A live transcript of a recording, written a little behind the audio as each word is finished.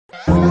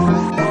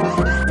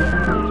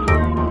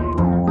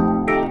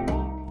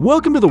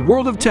Welcome to the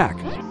world of tech,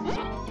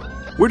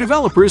 where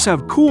developers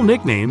have cool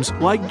nicknames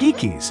like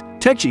geekies,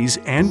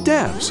 techies, and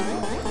devs.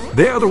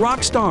 They are the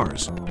rock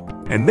stars,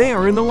 and they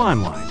are in the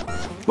limelight.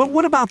 But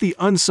what about the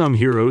unsung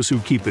heroes who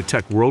keep the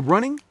tech world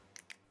running?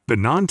 The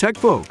non-tech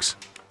folks.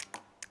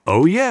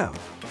 Oh yeah!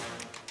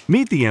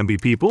 Meet the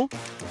Ambi people,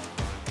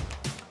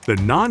 the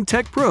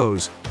non-tech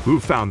pros who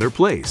found their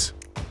place.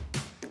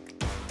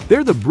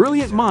 They're the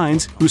brilliant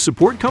minds who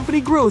support company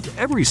growth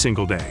every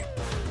single day.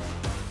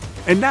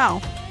 And now,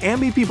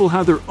 Ambi people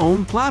have their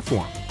own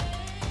platform,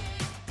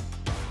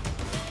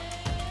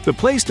 the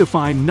place to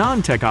find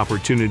non-tech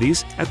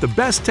opportunities at the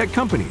best tech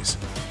companies.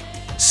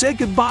 Say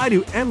goodbye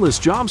to endless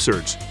job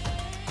search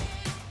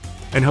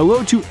and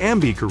hello to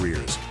Ambi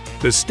Careers,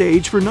 the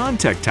stage for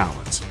non-tech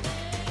talents.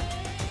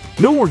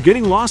 No more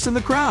getting lost in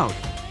the crowd.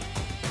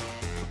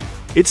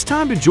 It's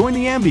time to join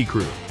the Ambi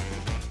crew.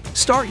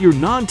 Start your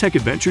non-tech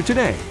adventure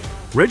today.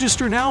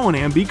 Register now on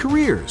Ambi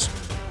Careers.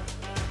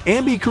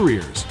 Ambi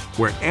Careers,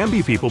 where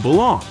Ambi people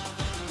belong.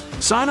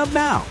 Sign up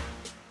now.